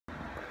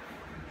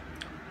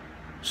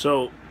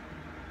So,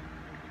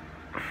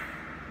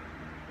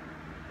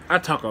 I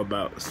talk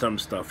about some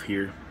stuff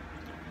here,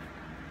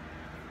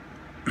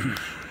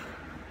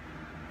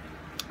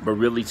 but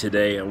really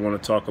today I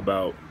want to talk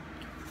about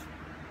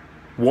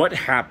what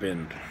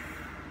happened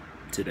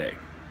today.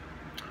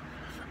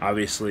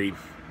 Obviously,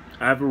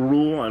 I have a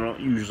rule. I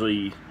don't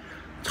usually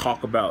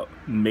talk about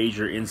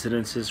major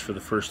incidences for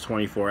the first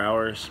 24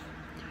 hours.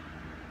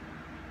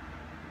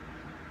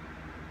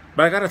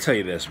 But I gotta tell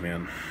you this,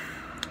 man.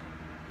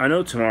 I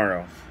know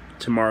tomorrow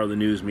the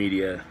news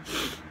media,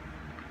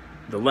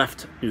 the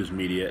left news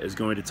media, is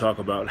going to talk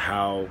about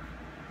how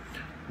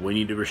we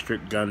need to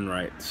restrict gun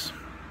rights.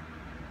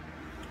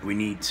 We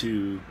need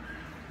to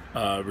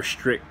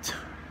restrict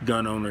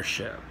gun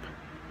ownership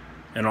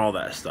and all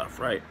that stuff,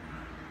 right?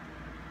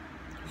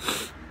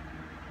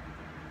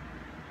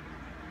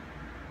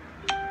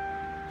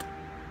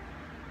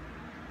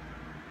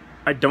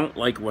 I don't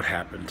like what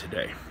happened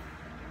today.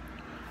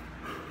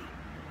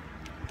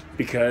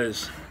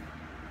 Because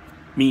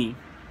me,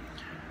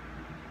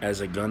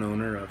 as a gun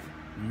owner of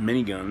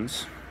many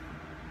guns,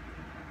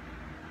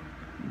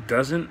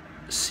 doesn't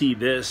see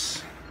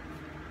this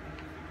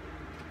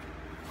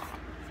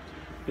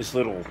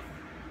little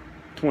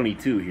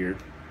 22 here,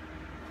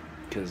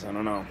 because I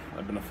don't know,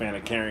 I've been a fan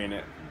of carrying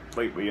it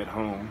lately at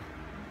home.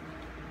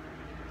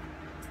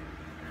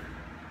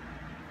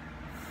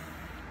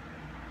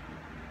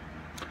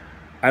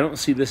 I don't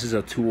see this as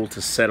a tool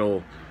to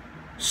settle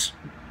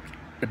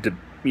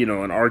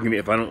an argument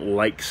if I don't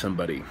like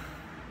somebody,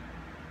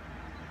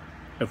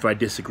 if I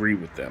disagree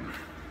with them.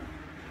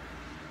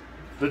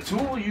 The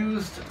tool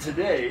used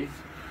today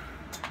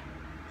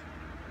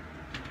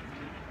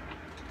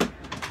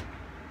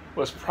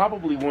was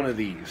probably one of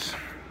these,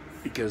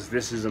 because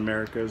this is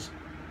America's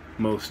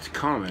most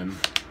common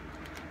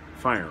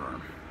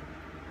firearm.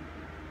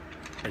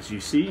 As you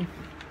see,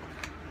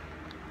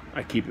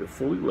 I keep it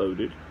fully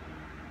loaded,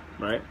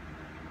 right?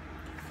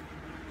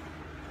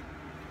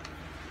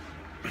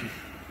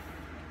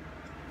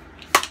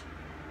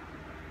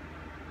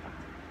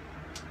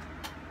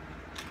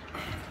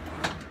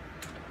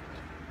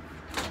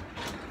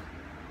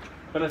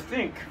 But I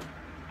think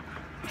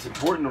it's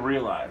important to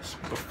realize,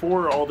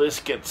 before all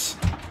this gets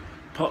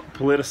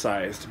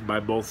politicized by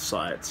both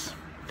sides,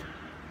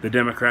 the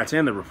Democrats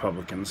and the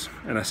Republicans,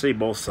 and I say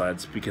both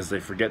sides because they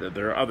forget that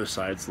there are other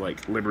sides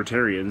like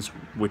libertarians,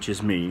 which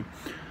is me,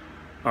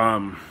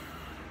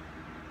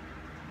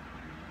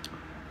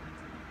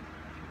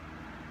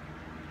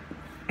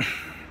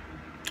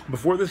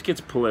 before this gets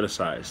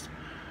politicized,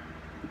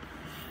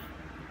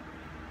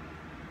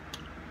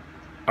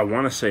 I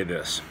want to say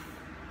this.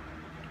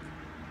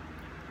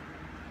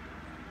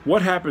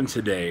 What happened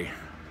today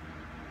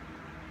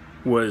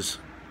was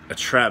a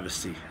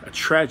travesty, a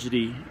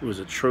tragedy. It was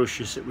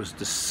atrocious, it was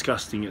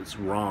disgusting, it's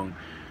wrong,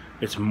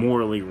 it's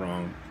morally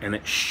wrong, and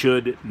it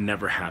should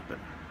never happen.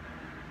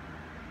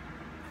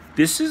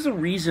 This is the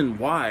reason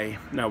why,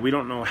 now we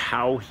don't know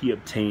how he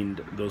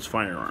obtained those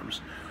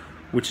firearms,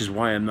 which is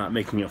why I'm not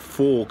making a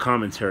full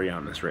commentary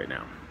on this right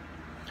now.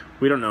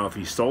 We don't know if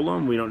he stole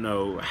them, we don't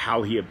know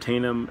how he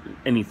obtained them,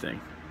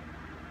 anything.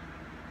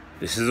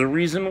 This is a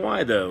reason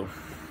why, though.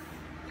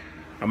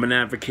 I'm an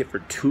advocate for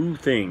two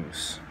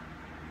things.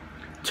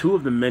 Two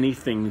of the many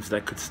things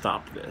that could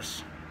stop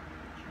this.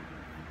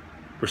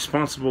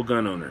 Responsible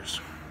gun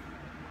owners.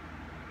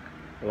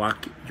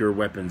 Lock your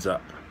weapons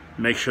up.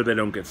 Make sure they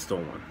don't get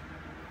stolen.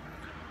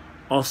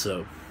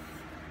 Also,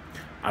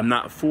 I'm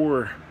not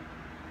for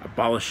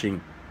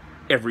abolishing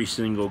every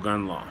single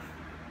gun law,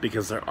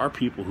 because there are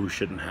people who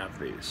shouldn't have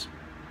these.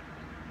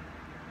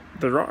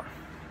 There are.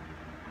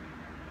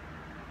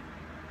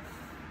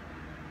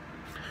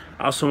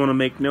 I also want to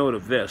make note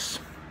of this.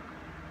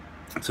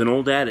 It's an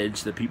old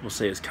adage that people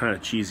say is kind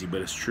of cheesy, but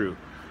it's true.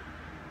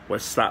 What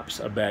stops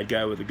a bad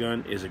guy with a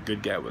gun is a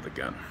good guy with a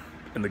gun.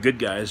 And the good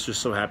guys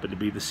just so happen to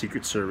be the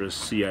Secret Service,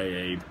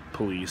 CIA,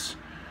 police.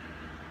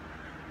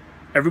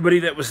 Everybody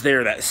that was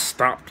there that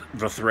stopped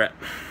the threat.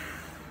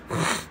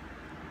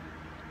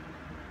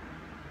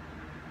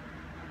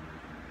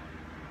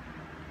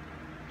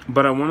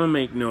 But I want to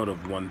make note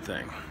of one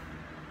thing.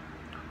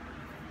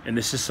 And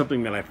this is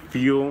something that I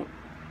feel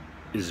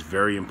is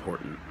very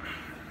important.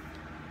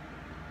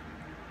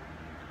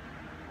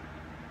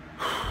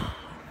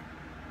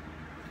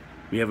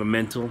 We have a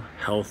mental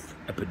health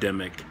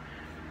epidemic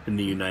in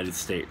the United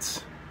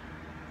States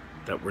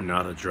that we're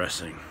not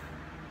addressing.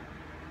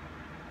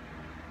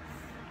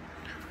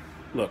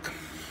 Look,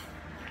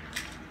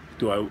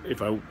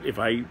 if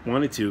I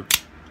wanted to,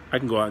 I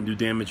can go out and do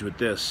damage with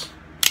this.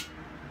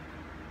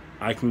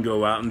 I can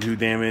go out and do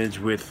damage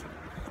with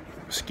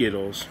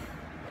Skittles.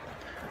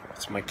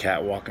 It's my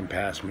cat walking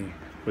past me.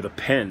 With a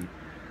pen.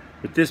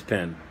 With this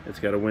pen. It's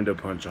got a window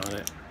punch on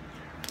it.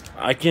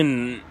 I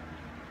can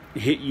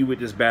hit you with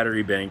this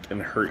battery bank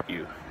and hurt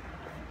you.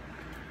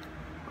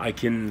 I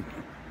can,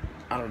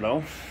 I don't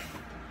know,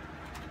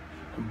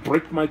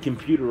 break my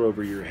computer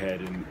over your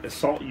head and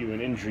assault you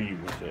and injure you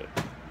with it.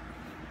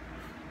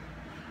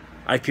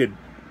 I could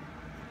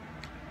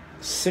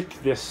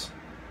sick this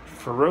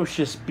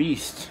ferocious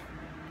beast,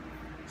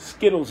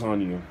 Skittles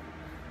on you.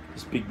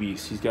 This big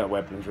beast, he's got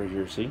weapons right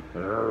here, see?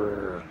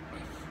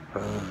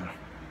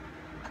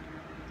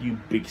 You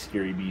big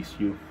scary beast,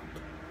 you.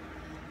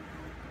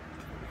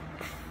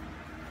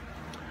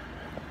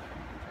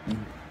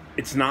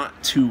 It's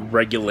not to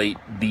regulate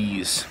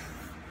bees.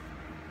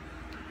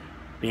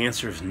 The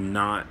answer is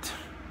not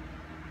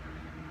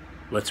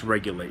let's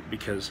regulate,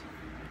 because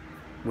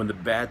when the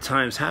bad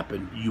times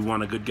happen, you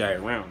want a good guy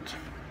around.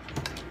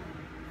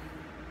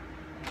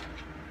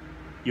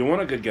 You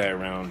want a good guy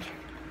around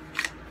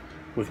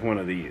with one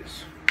of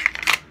these.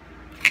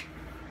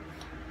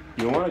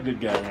 You want a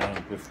good guy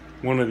around with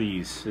one of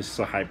these. This is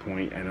a high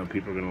point. I know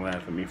people are going to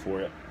laugh at me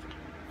for it.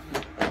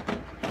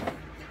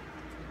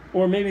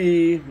 Or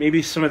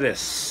maybe some of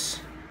this.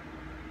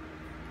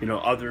 You know,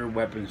 other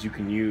weapons you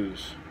can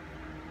use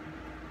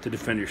to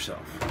defend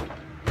yourself.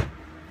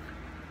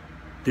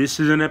 This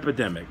is an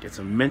epidemic. It's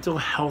a mental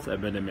health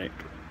epidemic.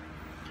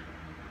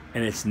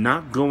 And it's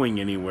not going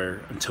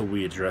anywhere until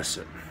we address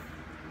it.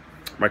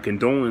 My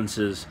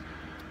condolences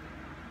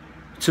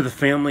to the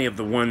family of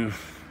the one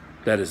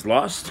that is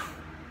lost.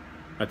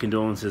 My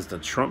condolences to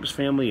Trump's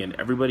family and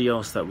everybody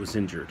else that was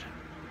injured.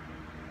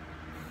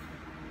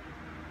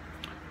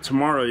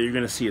 Tomorrow you're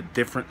going to see a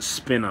different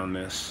spin on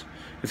this.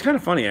 It's kind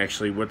of funny,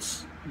 actually,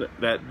 what's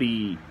that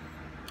the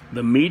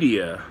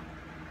media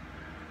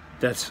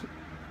that's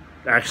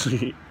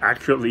actually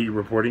accurately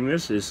reporting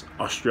this is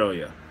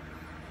Australia.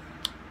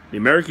 The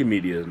American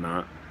media is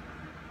not.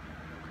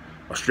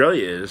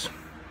 Australia is.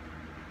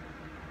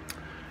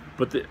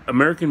 But the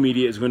American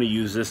media is going to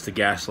use this to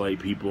gaslight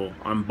people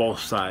on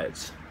both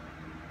sides.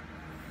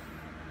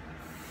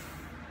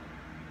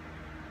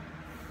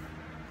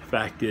 The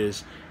fact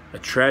is, a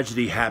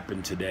tragedy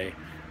happened today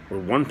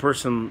where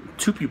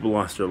two people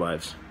lost their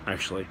lives,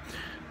 actually.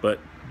 But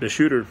the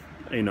shooter,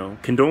 you know,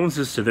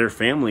 condolences to their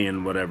family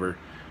and whatever,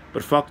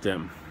 but fuck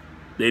them.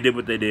 They did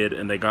what they did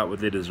and they got what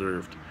they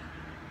deserved.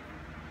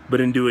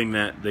 But in doing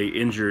that, they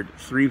injured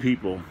 3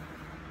 people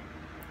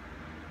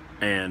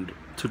and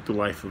took the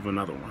life of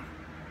another one.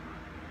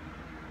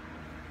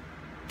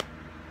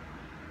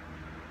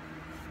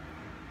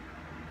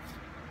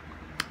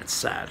 It's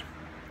sad.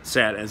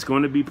 Sad. And it's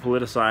going to be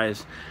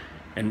politicized,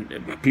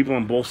 and people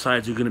on both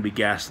sides are going to be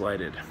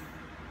gaslighted.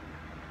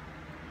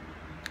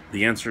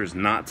 The answer is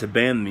not to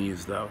ban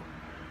these, though.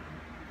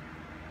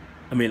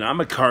 I mean, I'm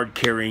a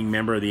card-carrying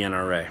member of the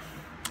NRA.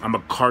 I'm a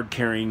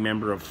card-carrying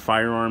member of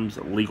Firearms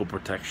Legal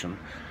Protection.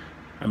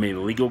 I'm a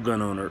legal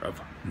gun owner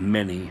of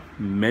many,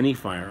 many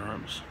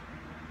firearms.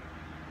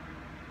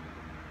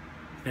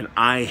 And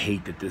I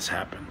hate that this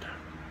happened.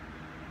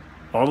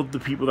 All of the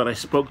people that I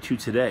spoke to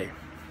today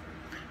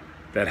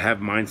that have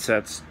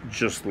mindsets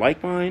just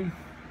like mine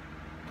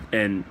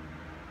and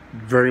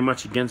very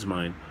much against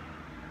mine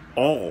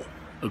all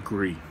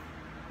agree.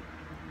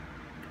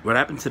 What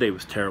happened today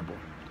was terrible.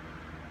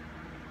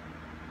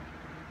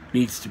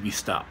 Needs to be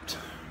stopped.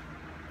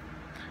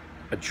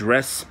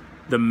 Address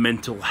the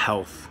mental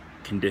health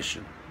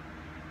condition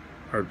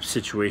or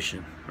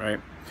situation, right?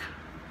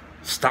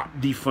 Stop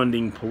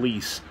defunding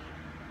police.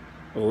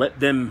 Let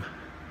them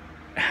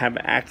have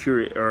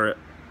accurate or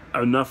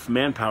enough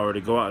manpower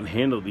to go out and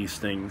handle these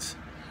things.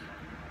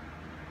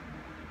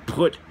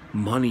 Put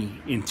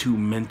money into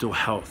mental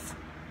health.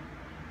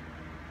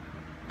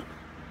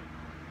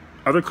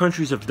 Other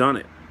countries have done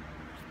it,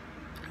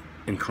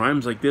 and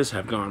crimes like this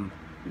have gone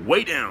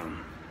way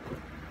down.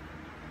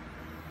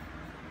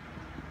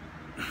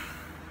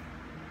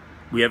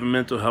 We have a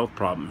mental health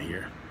problem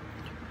here.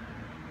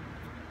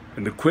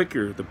 And the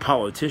quicker the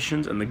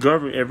politicians and the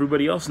government,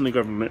 everybody else in the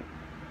government,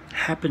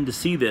 happen to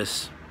see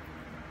this,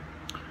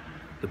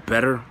 the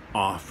better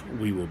off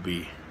we will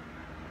be.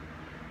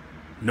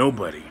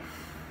 Nobody,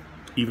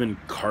 even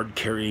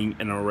card-carrying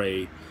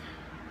NRA,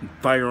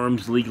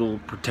 firearms legal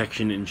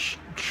protection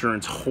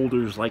insurance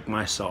holders like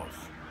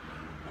myself,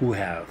 who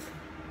have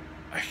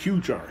a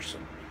huge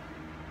arsenal,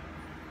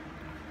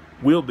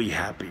 will be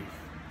happy.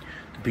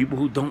 The people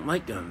who don't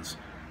like guns,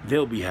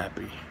 they'll be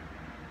happy.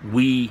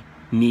 We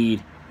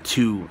need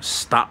to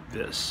stop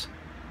this.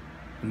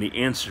 And the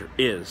answer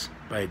is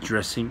by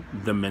addressing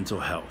the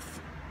mental health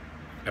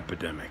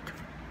epidemic.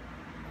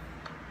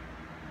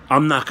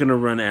 I'm not going to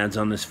run ads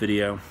on this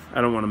video.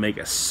 I don't want to make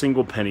a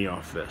single penny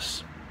off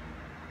this.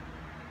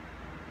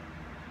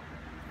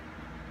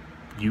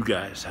 You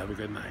guys have a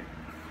good night.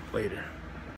 Later.